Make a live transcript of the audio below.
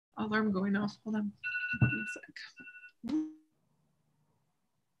alarm going off. Hold on 1 sec.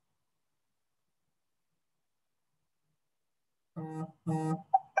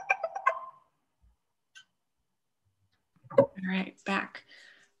 All right, back.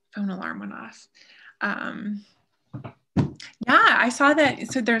 Phone alarm went off. Yeah, I saw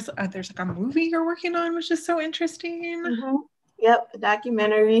that. So there's like a movie you're working on, which is so interesting. Mm-hmm. Yep, a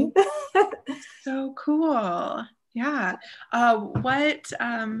documentary. So cool. Yeah. What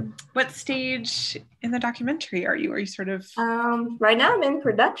stage in the documentary are you? Are you sort of? Right now I'm in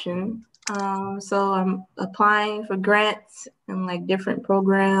production. So I'm applying for grants and like different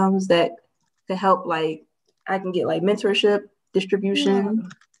programs that to help like I can get like mentorship distribution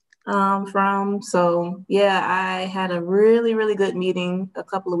from. So yeah, I had a really, really good meeting a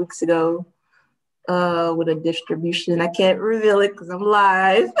couple of weeks ago with a distribution. I can't reveal it because I'm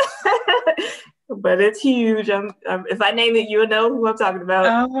live. But it's huge. If I name it, you'll know who I'm talking about.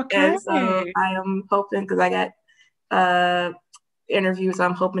 Oh, okay. And so I am hoping, because I got interviews,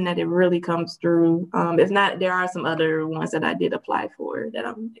 I'm hoping that it really comes through. If not, there are some other ones that I did apply for that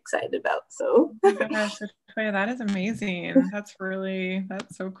I'm excited about. So oh my gosh, Latoya, that is amazing. That's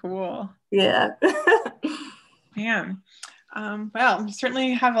so cool. Yeah. Man. Well, you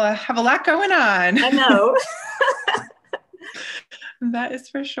certainly have a lot going on. I know. That is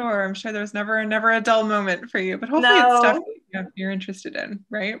for sure. I'm sure there's never a dull moment for you, but hopefully it's stuff you're interested in,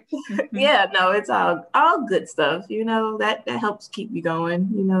 right? Mm-hmm. Yeah, no, it's all good stuff. That helps keep me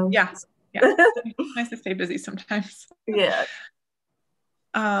going. Yeah. It's nice to stay busy sometimes. Yeah.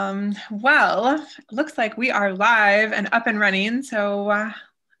 Well, looks like we are live and up and running. So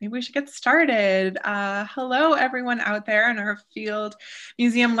maybe we should get started. Hello, everyone out there in our Field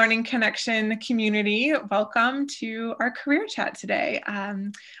Museum Learning Connection community. Welcome to our career chat today.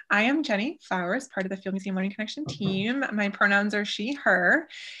 I am Jenny Flowers, part of the Field Museum Learning Connection team. My pronouns are she, her,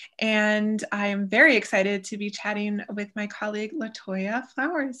 and I am very excited to be chatting with my colleague Latoya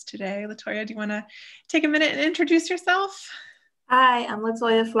Flowers today. Latoya, do you want to take a minute and introduce yourself? Hi, I'm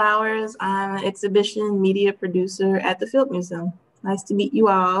Latoya Flowers. I'm an exhibition media producer at the Field Museum. Nice to meet you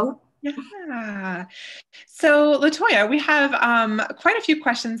all. Yeah. So Latoya, we have quite a few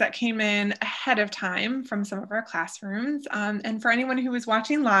questions that came in ahead of time from some of our classrooms. And for anyone who is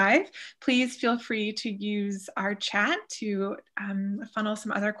watching live, please feel free to use our chat to funnel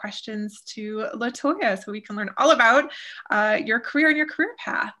some other questions to Latoya so we can learn all about your career and your career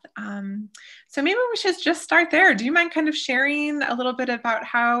path. So maybe we should just start there. Do you mind kind of sharing a little bit about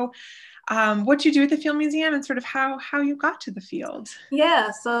what you do at the Field Museum and sort of how you got to the field?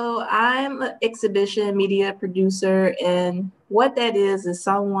 Yeah, so I'm an exhibition media producer, and what that is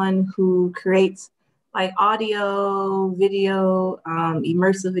someone who creates like audio, video,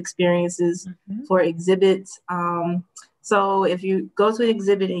 immersive experiences for exhibits. So if you go to an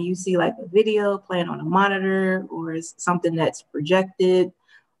exhibit and you see like a video playing on a monitor, or it's something that's projected,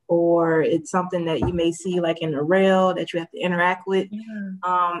 or it's something that you may see like in a rail that you have to interact with,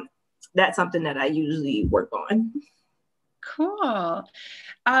 that's something that I usually work on. Cool.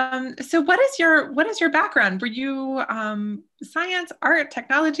 So what is your background? Were you science, art,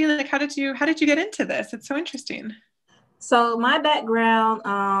 technology? Like how did you get into this? It's so interesting. So my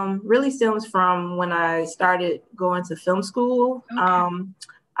background really stems from when I started going to film school. Okay.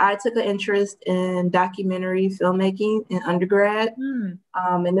 I took an interest in documentary filmmaking in undergrad. And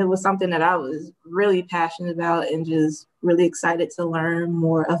it was something that I was really passionate about and just really excited to learn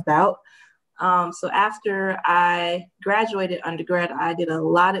more about. So after I graduated undergrad, I did a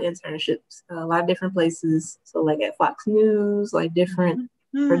lot of internships, a lot of different places. So like at Fox News, like different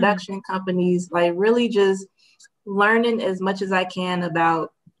production companies, like really just learning as much as I can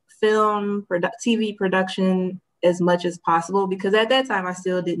about film, TV production as much as possible, because at that time I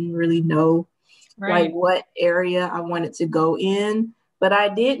still didn't really know like what area I wanted to go in. But I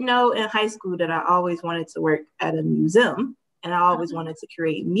did know in high school that I always wanted to work at a museum, and I always wanted to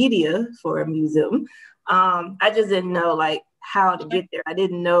create media for a museum. I just didn't know like how to get there. I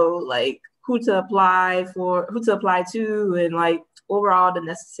didn't know like who to apply to, and like what were all the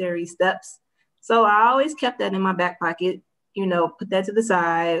necessary steps. So I always kept that in my back pocket, put that to the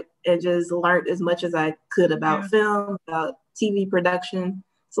side and just learned as much as I could about film, about TV production.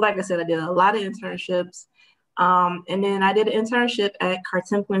 So like I said, I did a lot of internships. And then I did an internship at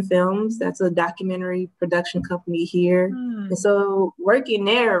Cartemplin Films. That's a documentary production company here. And so working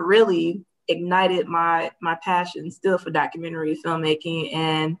there really ignited my passion still for documentary filmmaking,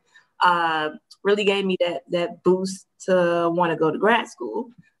 and really gave me that boost to want to go to grad school.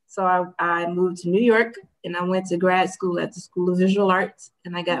 So I moved to New York, and I went to grad school at the School of Visual Arts,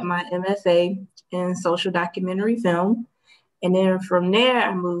 and I got my MFA in social documentary film. And then from there,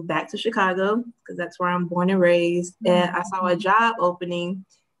 I moved back to Chicago because that's where I'm born and raised. And I saw a job opening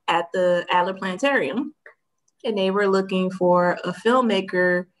at the Adler Planetarium, and they were looking for a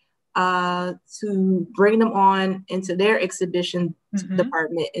filmmaker to bring them on into their exhibition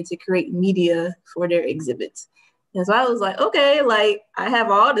department and to create media for their exhibits. And so I was like, okay, like I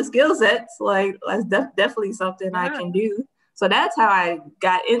have all the skill sets, like that's definitely something I can do. So that's how I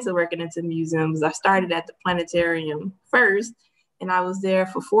got into working into museums. I started at the planetarium first, and I was there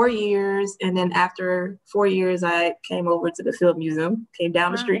for 4 years. And then after 4 years, I came over to the Field Museum, came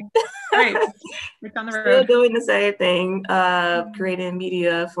down the street. Right. Right down the road. Still doing the same thing, creating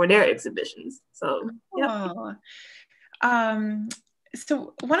media for their exhibitions. So, yeah.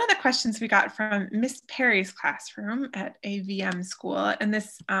 So one of the questions we got from Miss Perry's classroom at AVM school, and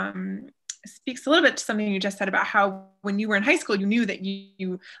this speaks a little bit to something you just said about how when you were in high school, you knew that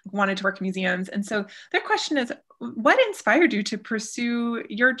you wanted to work in museums. And so their question is, what inspired you to pursue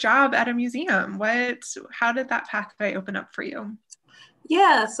your job at a museum? How did that pathway open up for you?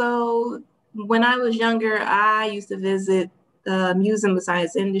 Yeah, so when I was younger, I used to visit the Museum of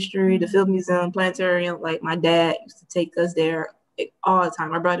Science Industry, the Field Museum, Planetarium. Like my dad used to take us there all the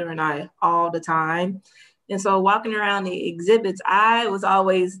time, my brother and I, all the time. And so walking around the exhibits, I was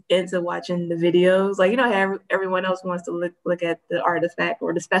always into watching the videos. Like, you know, how everyone else wants to look at the artifact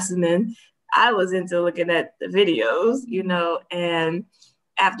or the specimen. I was into looking at the videos, you know, and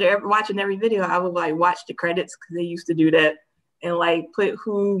after watching every video, I would like watch the credits because they used to do that and like put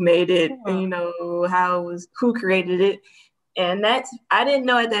who made it, and, you know, who created it. And I didn't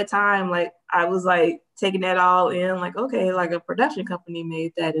know at that time, like I was like taking that all in, like, okay, like a production company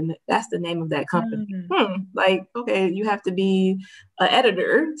made that and that's the name of that company. Like, okay, you have to be an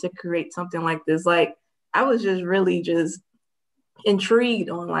editor to create something like this. Like I was just really just intrigued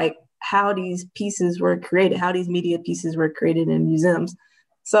on like how these pieces were created, how these media pieces were created in museums.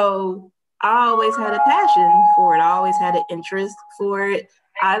 So I always had a passion for it. I always had an interest for it.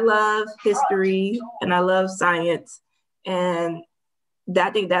 I love history and I love science. And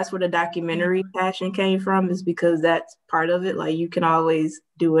I think that's where the documentary passion came from, is because that's part of it. Like you can always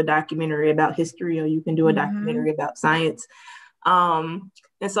do a documentary about history or you can do a documentary about science. And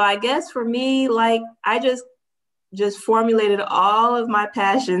so I guess for me, like I just formulated all of my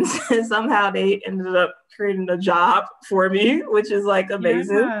passions and somehow they ended up creating a job for me, which is like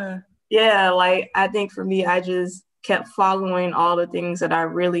amazing. Yeah, like I think for me, I just kept following all the things that I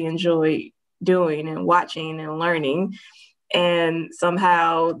really enjoyed doing and watching and learning. And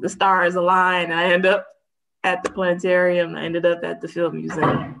somehow the stars aligned. I ended up at the planetarium. I ended up at the Field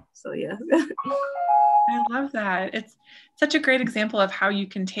Museum. So yeah. I love that. It's such a great example of how you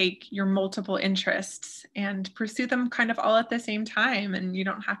can take your multiple interests and pursue them kind of all at the same time. And you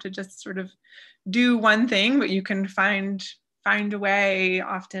don't have to just sort of do one thing, but you can find a way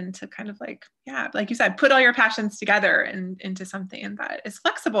often to kind of like, like you said, put all your passions together and into something that is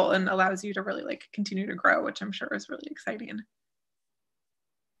flexible and allows you to really like continue to grow, which I'm sure is really exciting.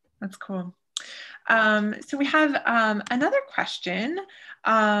 That's cool. So we have another question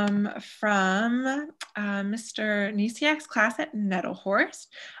from Mr. Nisiak's class at Nettlehorst.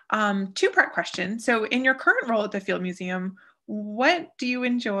 Two-part question. So in your current role at the Field Museum, what do you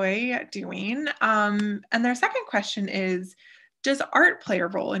enjoy doing? And their second question is, does art play a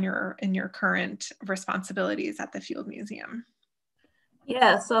role in your current responsibilities at the Field Museum?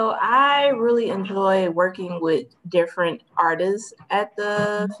 Yeah, so I really enjoy working with different artists at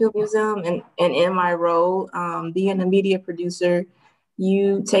the Field Museum, and in my role, being a media producer,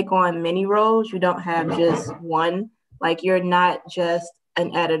 you take on many roles. You don't have just one. Like you're not just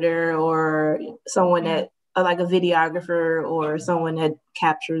an editor or someone that like a videographer or someone that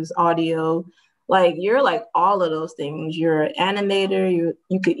captures audio. Like you're like all of those things. You're an animator.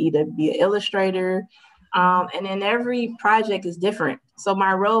 You could either be an illustrator. And then every project is different. So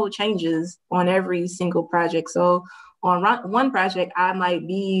my role changes on every single project. So on one project, I might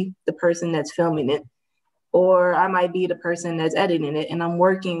be the person that's filming it, or I might be the person that's editing it. And I'm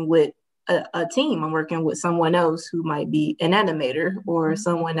working with a team. I'm working with someone else who might be an animator or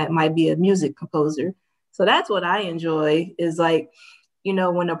someone that might be a music composer. So that's what I enjoy, is like, you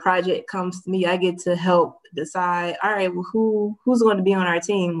know, when a project comes to me, I get to help decide, all right, well, who's going to be on our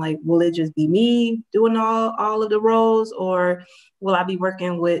team? Like, will it just be me doing all of the roles, or will I be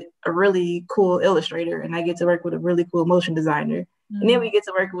working with a really cool illustrator and I get to work with a really cool motion designer? And then we get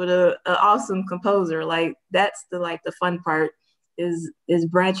to work with an awesome composer. Like that's the fun part, is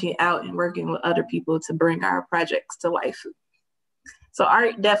branching out and working with other people to bring our projects to life. So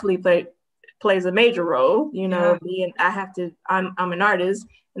art definitely plays a major role, you know. I'm an artist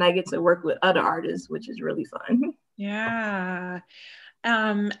and I get to work with other artists, which is really fun. Yeah.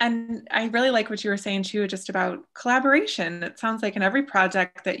 And I really like what you were saying too, just about collaboration. It sounds like in every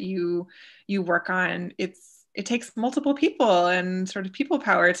project that you work on, it takes multiple people and sort of people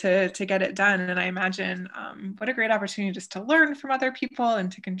power to get it done. And I imagine what a great opportunity just to learn from other people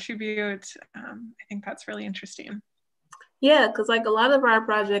and to contribute. I think that's really interesting. Yeah, because like a lot of our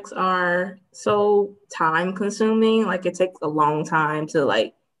projects are so time consuming, like it takes a long time to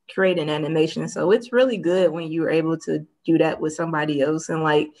like create an animation. So it's really good when you're able to do that with somebody else and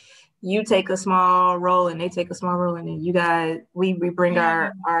like you take a small role and they take a small role and then you guys we bring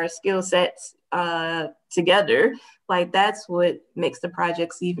Yeah, our skill sets together. Like that's what makes the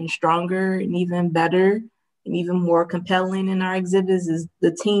projects even stronger and even better and even more compelling in our exhibits is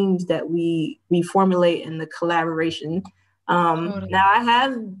the teams that we formulate and the collaboration. Now totally. I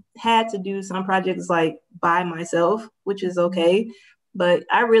have had to do some projects like by myself, which is okay, but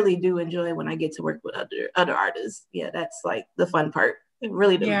I really do enjoy when I get to work with other artists. Yeah, that's like the fun part.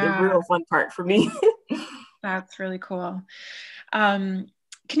 Really the Yeah, real fun part for me. that's really cool. Um,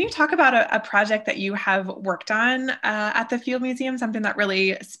 can you talk about a project that you have worked on at the Field Museum? Something that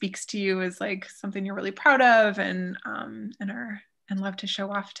really speaks to you as like something you're really proud of and love to show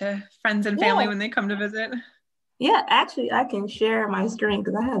off to friends and family Yeah. when they come to visit. Yeah, actually I can share my screen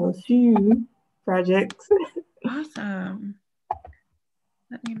because I have a few projects. Awesome.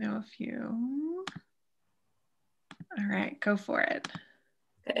 Let me know if you. All right, go for it.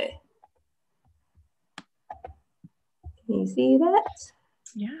 Okay. Can you see that?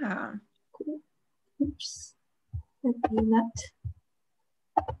 Yeah. Cool. Oops. Maybe not.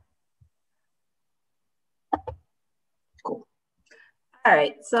 Cool. All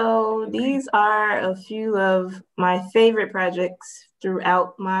right, so Great. these are a few of my favorite projects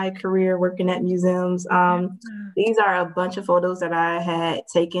throughout my career working at museums. Yeah. These are a bunch of photos that I had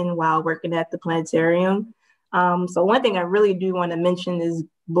taken while working at the planetarium. So one thing I really do want to mention is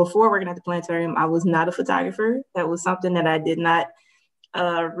before working at the planetarium, I was not a photographer. That was something that I did not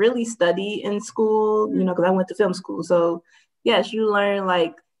really study in school, you know, because I went to film school. So yes, you learn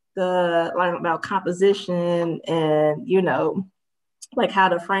about composition and, you know, like how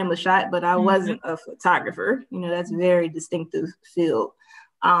to frame a shot, but I Mhm. wasn't a photographer. You know, that's a very distinctive field.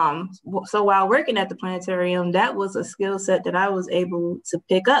 So while working at the planetarium, that was a skill set that I was able to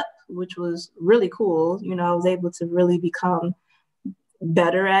pick up, which was really cool. You know, I was able to really become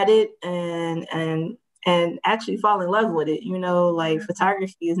better at it and actually fall in love with it. You know, like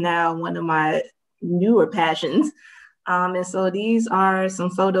photography is now one of my newer passions. And so these are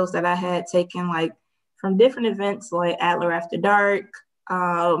some photos that I had taken like from different events like Adler After Dark,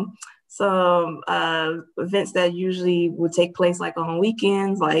 um, some events that usually would take place like on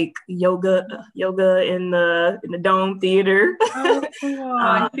weekends, like yoga in the Dome Theater. Oh, cool.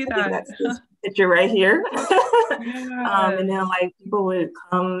 I see I think that. that's this picture right here. And Yes. then like people would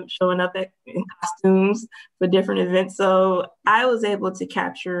come showing up in costumes for different events. So I was able to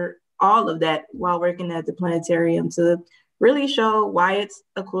capture all of that while working at the planetarium to really show why it's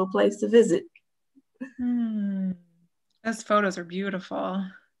a cool place to visit. Hmm. Those photos are beautiful.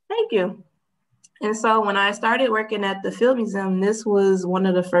 Thank you. And so when I started working at the Field Museum, this was one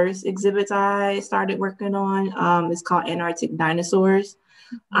of the first exhibits I started working on. It's called Antarctic Dinosaurs.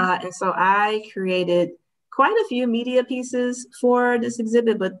 Mhm. And so I created quite a few media pieces for this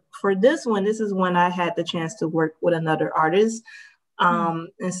exhibit, but for this one, this is when I had the chance to work with another artist. Hmm.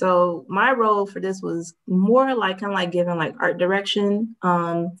 And so my role for this was more like kind of like giving like art direction.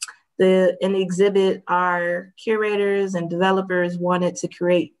 In the exhibit, our curators and developers wanted to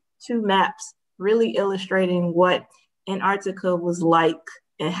create two maps, really illustrating what Antarctica was like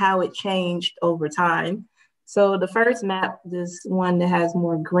and how it changed over time. So the first map, this one that has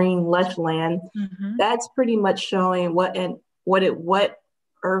more green lush land, Mhm. that's pretty much showing what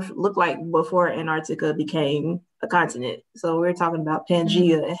Earth looked like before Antarctica became a continent. So we're talking about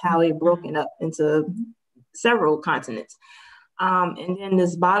Pangea and how it broken up into several continents. And then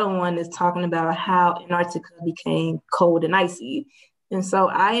this bottom one is talking about how Antarctica became cold and icy. And so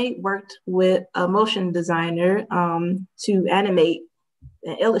I worked with a motion designer to animate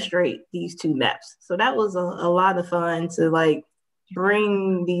and illustrate these two maps. So that was a lot of fun to like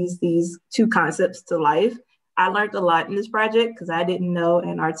bring these two concepts to life. I learned a lot in this project because I didn't know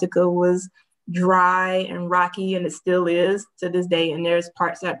Antarctica was dry and rocky, and it still is to this day. And there's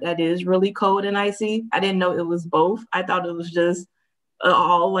parts that is really cold and icy. I didn't know it was both. I thought it was just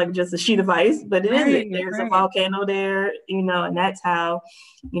all like just a sheet of ice, but it isn't. Right, There's a right. volcano there, you know, and that's how,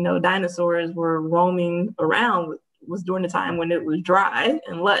 you know, dinosaurs were roaming around was during the time when it was dry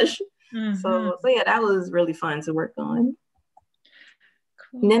and lush. Mhm. So yeah, that was really fun to work on.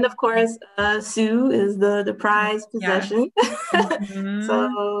 And then, of course, Sue is the prized possession. Mm-hmm.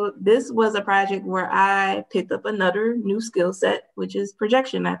 So this was a project where I picked up another new skill set, which is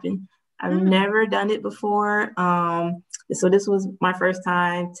projection mapping. I've never done it before. So this was my first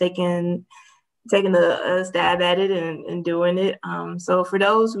time taking a stab at it and doing it. So for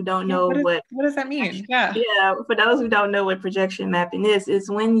those who don't know what does that mean? Yeah, for those who don't know what projection mapping is, it's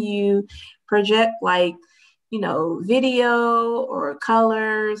when you project like, video or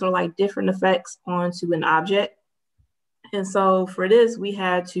colors or like different effects onto an object. And so for this,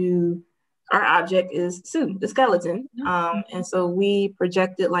 our object is Sue, the skeleton. And so we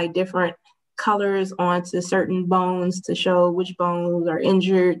projected like different colors onto certain bones to show which bones are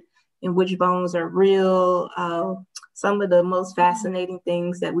injured and which bones are real. Some of the most fascinating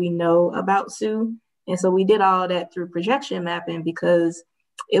things that we know about Sue. And so we did all that through projection mapping because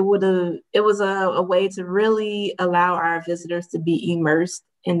it was a way to really allow our visitors to be immersed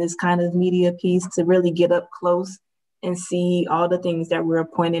in this kind of media piece, to really get up close and see all the things that we're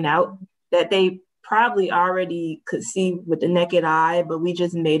pointing out that they probably already could see with the naked eye, but we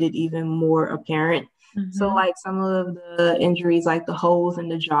just made it even more apparent. So like some of the injuries, like the holes in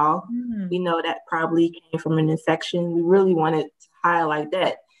the jaw, we know that probably came from an infection. We really wanted to highlight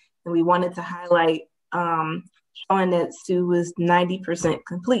that. And we wanted to highlight showing that Sue was 90%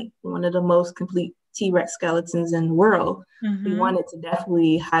 complete, one of the most complete T-Rex skeletons in the world. We wanted to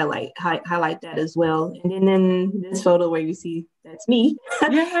definitely highlight that as well. And then in this photo where you see, that's me.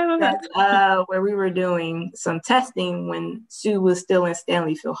 That's where we were doing some testing when Sue was still in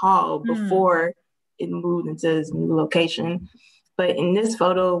Stanleyfield Hall before it moved into its new location. But in this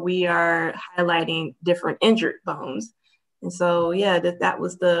photo, we are highlighting different injured bones. And so, yeah, that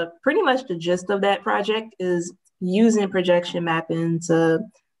was pretty much the gist of that project, is using projection mapping to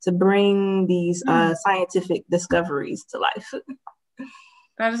bring these scientific discoveries to life.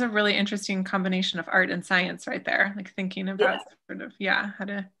 That is a really interesting combination of art and science right there. Like thinking about sort of, how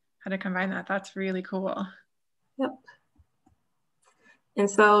to combine that. That's really cool. Yep. And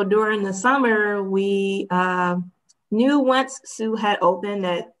so during the summer, we knew once Sue had opened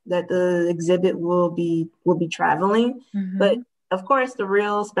that the exhibit will be traveling, but of course the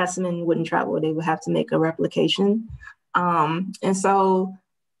real specimen wouldn't travel. They would have to make a replication. And so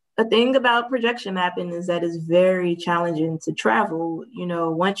the thing about projection mapping is that it's very challenging to travel.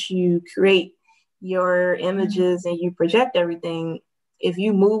 Once you create your images and you project everything, if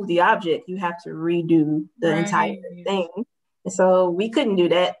you move the object, you have to redo the entire thing. And so we couldn't do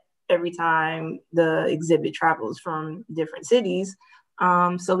that every time the exhibit travels from different cities.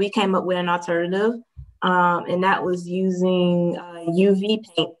 So we came up with an alternative, and that was using UV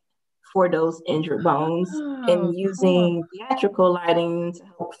paint for those injured bones and using theatrical lighting to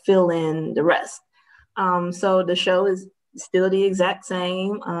help fill in the rest. So the show is still the exact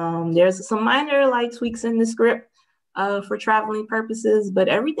same. There's some minor like tweaks in the script for traveling purposes, but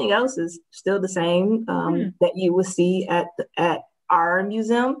everything else is still the same that you will see at our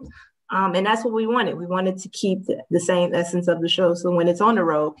museum. And that's what we wanted. We wanted to keep the same essence of the show. So when it's on the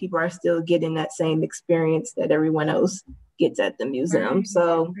road, people are still getting that same experience that everyone else gets at the museum.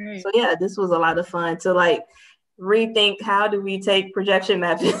 So yeah, this was a lot of fun to like rethink, how do we take projection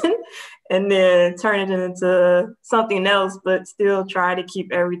mapping and then turn it into something else, but still try to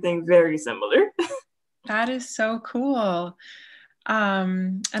keep everything very similar. That is so cool.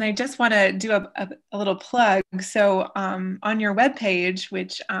 And I just want to do a little plug. So on your webpage,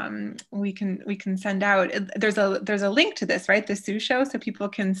 which we can send out, there's a link to this, right? The Sue Show, so people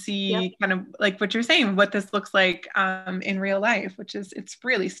can see kind of like what you're saying, what this looks like in real life, it's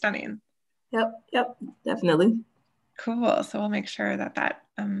really stunning. Yep, definitely. Cool. So we'll make sure that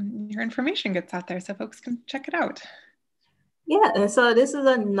your information gets out there so folks can check it out. Yeah, and so this is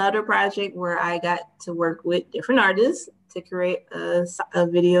another project where I got to work with different artists to create a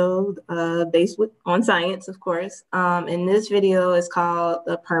video based on science, of course. And this video is called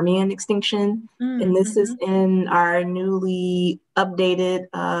The Permian Extinction. And this is in our newly updated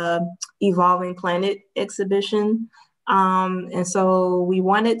Evolving Planet exhibition. And so we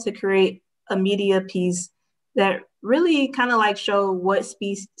wanted to create a media piece that really kind of like show what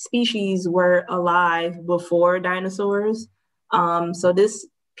species were alive before dinosaurs. So this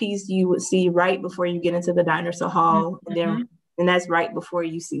piece you would see right before you get into the dinosaur hall, and that's right before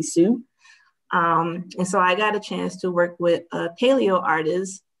you see Sue. And so I got a chance to work with a paleo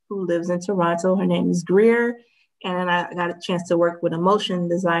artist who lives in Toronto. Her name is Greer. And then I got a chance to work with a motion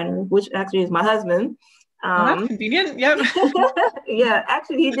designer, which actually is my husband. That's convenient. Yep. Yeah,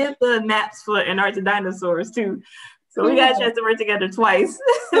 actually he did the maps for An Art to Dinosaurs too. So we got a chance to work together twice.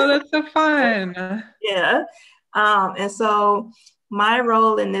 Oh, that's so fun. Yeah. And so my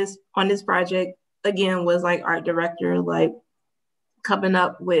role in this on this project again was like art director, like coming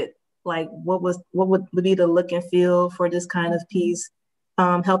up with like what would be the look and feel for this kind of piece,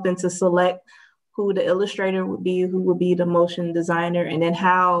 helping to select who the illustrator would be, who would be the motion designer, and then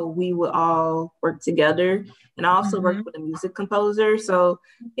how we would all work together. And I also worked with a music composer. So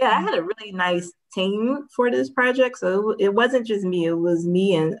yeah, I had a really nice team for this project. So it wasn't just me, it was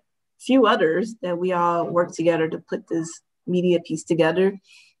me and a few others that we all worked together to put this media piece together.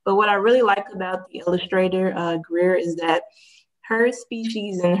 But what I really like about the illustrator, Greer, is that her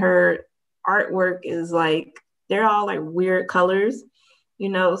species and her artwork is like, they're all like weird colors, you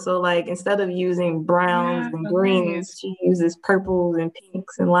know? So like, instead of using browns and greens, she uses purples and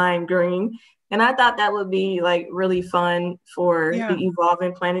pinks and lime green. And I thought that would be like really fun for the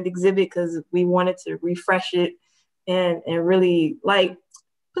Evolving Planet exhibit, because we wanted to refresh it and really like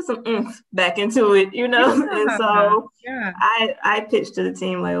put some oomph back into it, you know? And so I pitched to the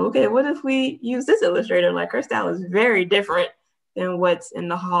team like, okay, what if we use this illustrator? Like, her style is very different than what's in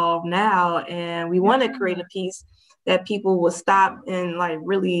the hall now. And we want to create a piece that people will stop and like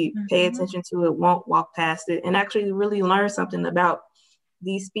really pay attention to it, won't walk past it, and actually really learn something about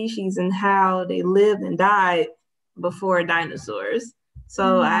these species and how they lived and died before dinosaurs.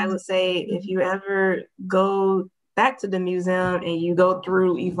 So I would say if you ever go back to the museum and you go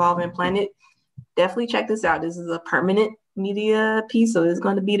through Evolving Planet, definitely check this out. This is a permanent media piece, so it's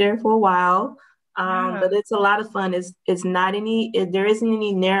going to be there for a while. But it's a lot of fun. It's not there isn't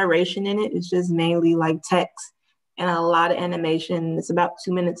any narration in it. It's just mainly like text and a lot of animation. It's about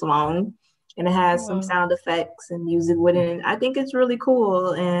 2 minutes long, and it has some sound effects and music with it. And I think it's really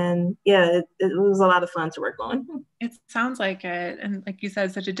cool. And yeah, it was a lot of fun to work on. It sounds like it. And like you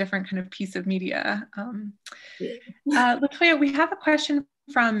said, such a different kind of piece of media. Latoya, we have a question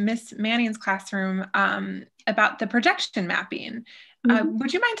from Miss Manning's classroom about the projection mapping.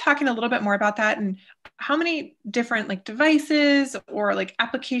 Would you mind talking a little bit more about that, and how many different like devices or like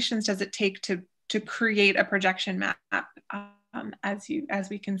applications does it take to create a projection map as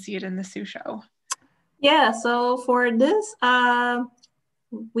we can see it in the Sue show? Yeah, so for this, while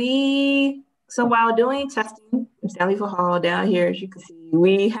doing testing in Stanley Hall down here, as you can see,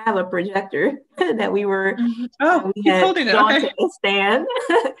 we have a projector that we were he's holding it onto a stand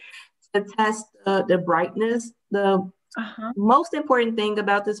to test the brightness. The most important thing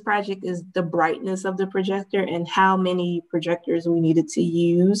about this project is the brightness of the projector and how many projectors we needed to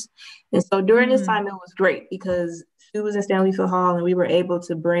use. And so during this time, it was great because Sue was in Stanley Hall and we were able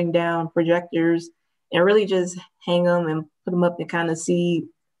to bring down projectors and really just hang them and put them up and kind of see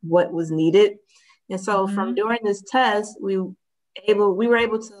what was needed. And so from doing this test, we were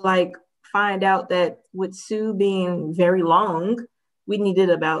able to like find out that with Sue being very long, we needed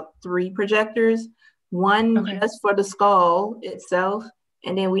about 3 projectors, one just for the skull itself.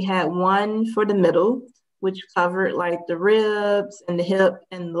 And then we had one for the middle, which covered like the ribs and the hip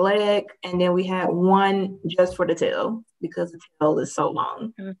and the leg. And then we had one just for the tail because the tail is so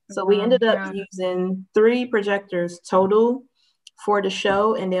long. So we ended up using 3 projectors total for the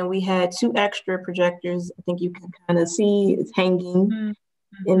show. And then we had 2 extra projectors. I think you can kind of see it's hanging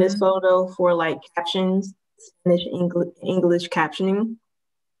in this photo for like captions, Spanish, English captioning.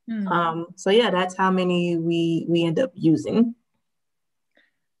 So yeah, that's how many we end up using.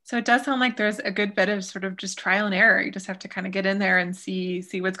 So it does sound like there's a good bit of sort of just trial and error. You just have to kind of get in there and see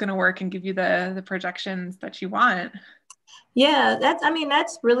what's going to work and give you the projections that you want. Yeah,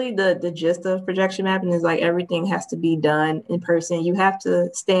 that's really the gist of projection mapping, is like everything has to be done in person. You have to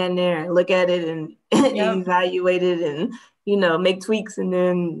stand there and look at it and evaluate it and, you know, make tweaks and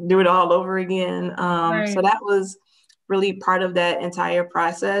then do it all over again. So that was really part of that entire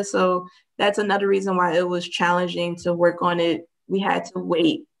process. So that's another reason why it was challenging to work on it. We had to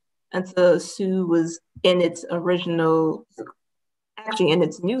wait until Sue was in its original, actually in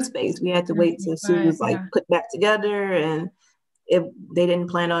its new space. We had to wait till Sue was like put back together, and they didn't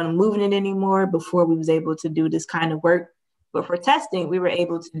plan on moving it anymore before we was able to do this kind of work. But for testing, we were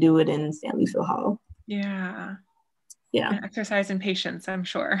able to do it in Stanley Hall. Yeah. An exercise in patience, I'm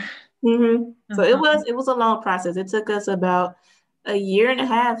sure. So it was a long process. It took us about 1.5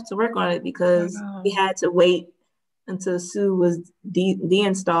 years to work on it because we had to wait until Sue was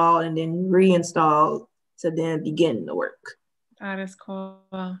deinstalled and then reinstalled to then begin the work. That is cool.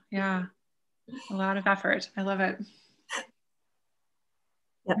 Yeah. A lot of effort. I love it.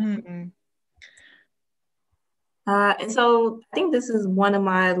 Yep. And so I think this is one of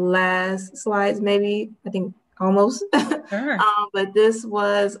my last slides, maybe, I think almost. Sure. But this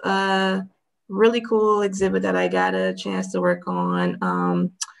was a really cool exhibit that I got a chance to work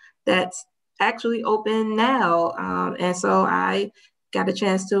on. That's actually open now. And so I got a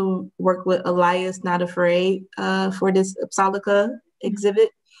chance to work with Elias Not Afraid for this Apsalica exhibit.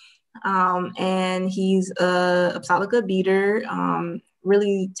 And he's a Apsalica beater,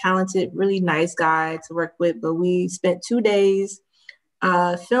 really talented, really nice guy to work with. But we spent 2 days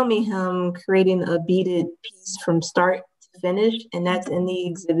filming him creating a beaded piece from start to finish, and that's in the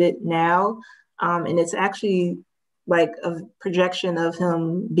exhibit now. And it's actually like a projection of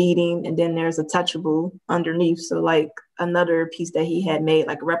him beading, and then there's a touchable underneath. So like another piece that he had made,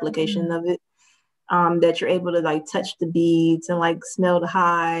 like a replication of it, that you're able to like touch the beads and like smell the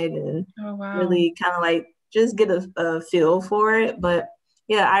hide and really kind of like just get a feel for it. But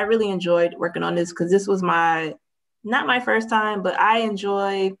yeah, I really enjoyed working on this because this was not my first time, but I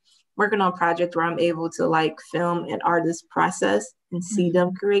enjoy working on projects where I'm able to like film an artist's process and see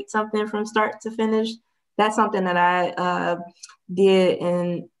them create something from start to finish. That's something that I did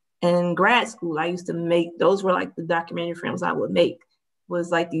in grad school. I used to make, those were like the documentary films I would make, was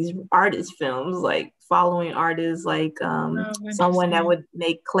like these artist films, like following artists, like someone that would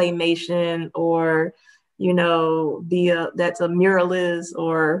make claymation, or, you know, that's a muralist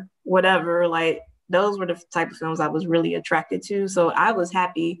or whatever. Like those were the type of films I was really attracted to. So I was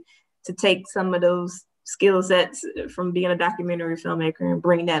happy to take some of those skill sets from being a documentary filmmaker and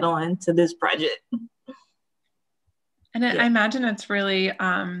bring that on to this project. And I imagine it's really,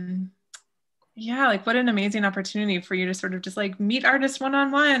 like what an amazing opportunity for you to sort of just like meet artists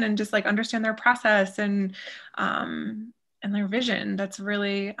one-on-one and just like understand their process and their vision. That's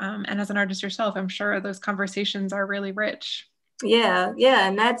really, and as an artist yourself, I'm sure those conversations are really rich. Yeah.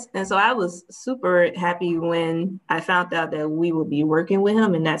 And so I was super happy when I found out that we would be working with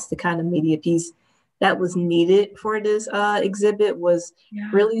him, and that's the kind of media piece that was needed for this exhibit, was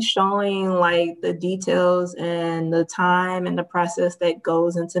really showing like the details and the time and the process that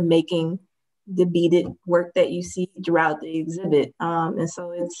goes into making the beaded work that you see throughout the exhibit. And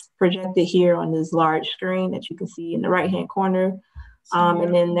so it's projected here on this large screen that you can see in the right-hand corner.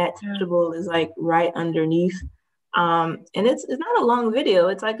 And then that touchable is like right underneath. And it's not a long video.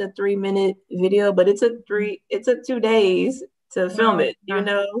 It's like a 3-minute video, but it took 2 days to film it, you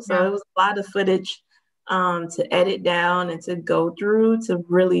know? So it was a lot of footage to edit down and to go through to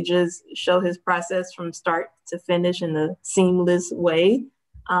really just show his process from start to finish in a seamless way.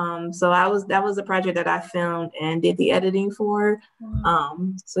 So that was a project that I filmed and did the editing for.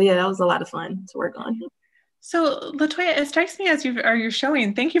 So yeah, that was a lot of fun to work on. So Latoya, it strikes me as you're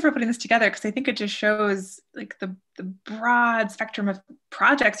showing, thank you for putting this together, because I think it just shows like the broad spectrum of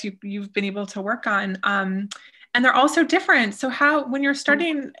projects you've been able to work on. And they're all so different. So when you're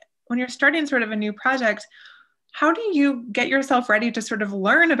starting sort of a new project, how do you get yourself ready to sort of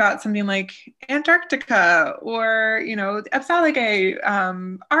learn about something like Antarctica or, you know, Apsalica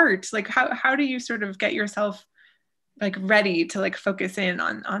art? Like how do you sort of get yourself like ready to like focus in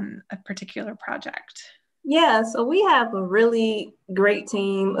on a particular project? Yeah, so we have a really great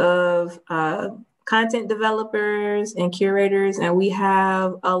team of content developers and curators, and we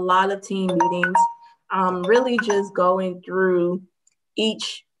have a lot of team meetings, really just going through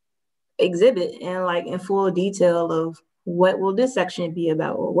each exhibit and like in full detail of what will this section be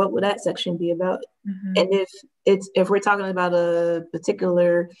about, or what will that section be about. And if we're talking about a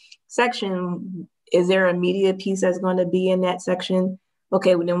particular section, is there a media piece that's going to be in that section?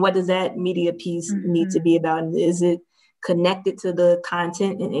 Okay, well, then what does that media piece need to be about? And is it connected to the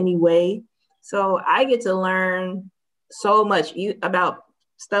content in any way? So I get to learn so much about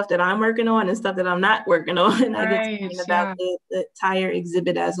stuff that I'm working on and stuff that I'm not working on. And I get to learn about the entire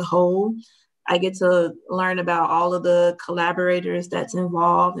exhibit as a whole. I get to learn about all of the collaborators that's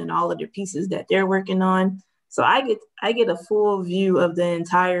involved and all of the pieces that they're working on. So I get a full view of the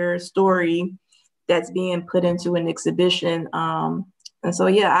entire story that's being put into an exhibition. And so,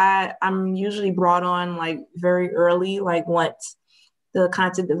 yeah, I'm usually brought on like very early, like once the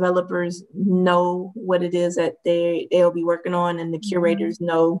content developers know what it is that they'll be working on, and the curators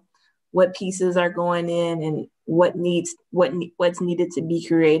know what pieces are going in and what's needed to be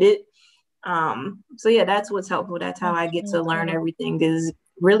created. So yeah, that's what's helpful. That's how I get to learn everything, is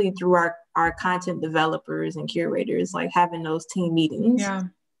really through our content developers and curators, like having those team meetings. Yeah.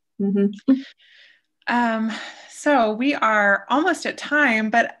 So we are almost at time,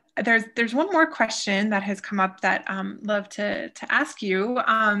 but there's one more question that has come up that love to ask you.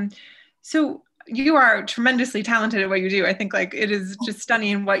 So you are tremendously talented at what you do. I think like it is just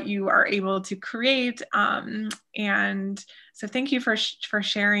stunning what you are able to create. And so thank you for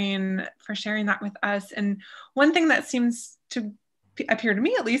sharing that with us. And one thing that seems to appear to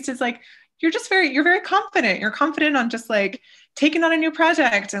me at least is like you're very confident. You're confident on just like taking on a new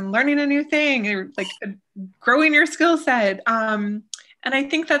project and learning a new thing, or like growing your skill set. And I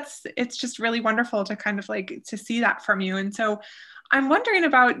think it's just really wonderful to kind of like to see that from you. And so I'm wondering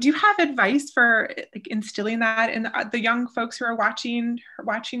about, do you have advice for like instilling that in the young folks who are watching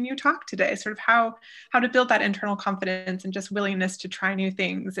you talk today, sort of how to build that internal confidence and just willingness to try new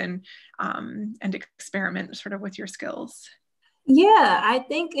things and experiment sort of with your skills? Yeah, I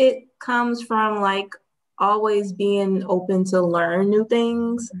think it comes from like always being open to learn new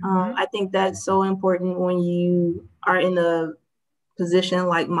things. Mm-hmm. I think that's so important when you are in a position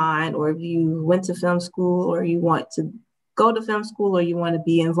like mine, or if you went to film school, or you want to go to film school, or you want to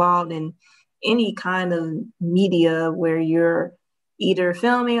be involved in any kind of media where you're either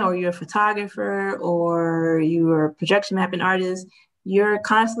filming, or you're a photographer, or you're a projection mapping artist. You're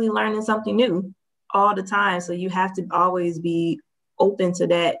constantly learning something new all the time. So you have to always be open to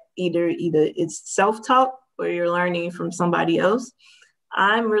that. Either it's self-taught or you're learning from somebody else.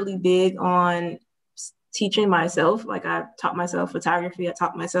 I'm really big on teaching myself. Like I taught myself photography, I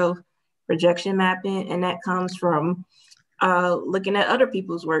taught myself projection mapping, and that comes from looking at other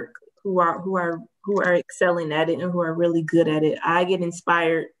people's work who are excelling at it and who are really good at it. I get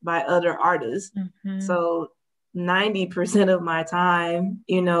inspired by other artists. Mm-hmm. So 90% of my time,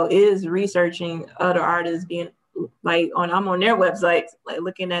 is researching other artists, being like I'm on their websites, like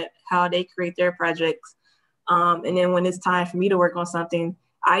looking at how they create their projects. And then when it's time for me to work on something,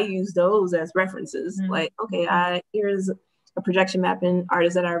 I use those as references. Mm-hmm. Like, okay, here's a projection mapping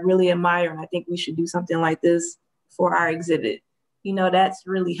artist that I really admire, and I think we should do something like this for our exhibit. That's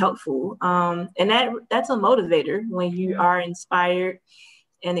really helpful. And that's a motivator when you are inspired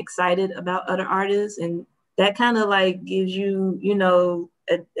and excited about other artists. And that kind of like gives you,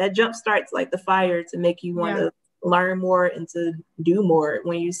 that jump starts like the fire to make you want to learn more and to do more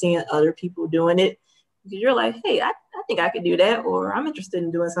when you're seeing other people doing it. Because you're like, hey, I think I could do that, or I'm interested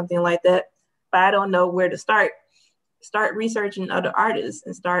in doing something like that, but I don't know where to start. Start researching other artists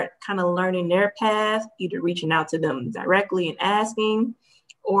and start kind of learning their path, either reaching out to them directly and asking,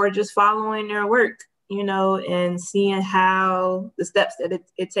 or just following their work, and seeing how the steps that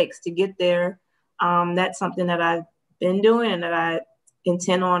it takes to get there. That's something that I've been doing and that I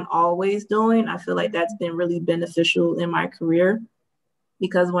intend on always doing. I feel like that's been really beneficial in my career,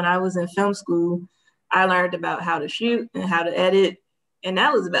 because when I was in film school, I learned about how to shoot and how to edit, and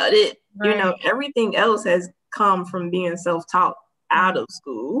that was about it. Right. Everything else has come from being self-taught out of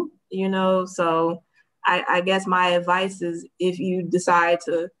school, so I guess my advice is, if you decide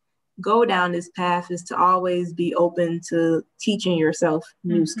to go down this path, is to always be open to teaching yourself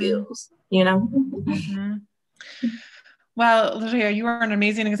new skills, Mm-hmm. Well, Latoya, you are an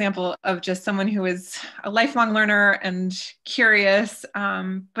amazing example of just someone who is a lifelong learner and curious,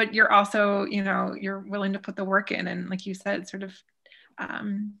 but you're also, you're willing to put the work in, and like you said, sort of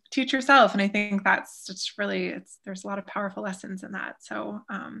teach yourself. And I think that's just really, there's a lot of powerful lessons in that. So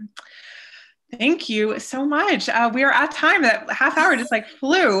thank you so much. We are at time. That half hour just like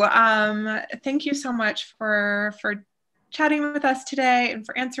flew. Thank you so much for chatting with us today and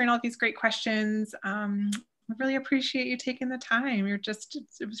for answering all of these great questions. I really appreciate you taking the time.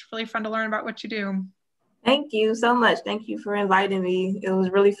 It was really fun to learn about what you do. Thank you so much. Thank you for inviting me. It was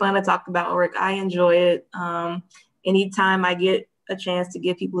really fun to talk about work. I enjoy it. Anytime I get a chance to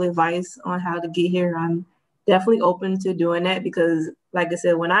give people advice on how to get here, I'm definitely open to doing that, because like I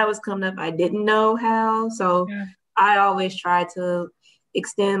said, when I was coming up, I didn't know how. So I always try to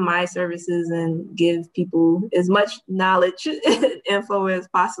extend my services and give people as much knowledge and info as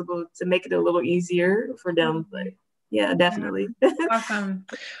possible to make it a little easier for them. But yeah, definitely. Awesome.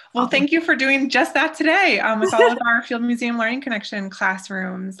 Well, thank you for doing just that today with all of our Field Museum Learning Connection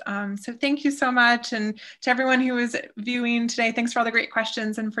classrooms. So thank you so much. And to everyone who is viewing today, thanks for all the great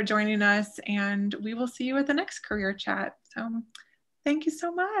questions and for joining us. And we will see you at the next career chat. So thank you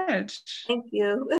so much. Thank you.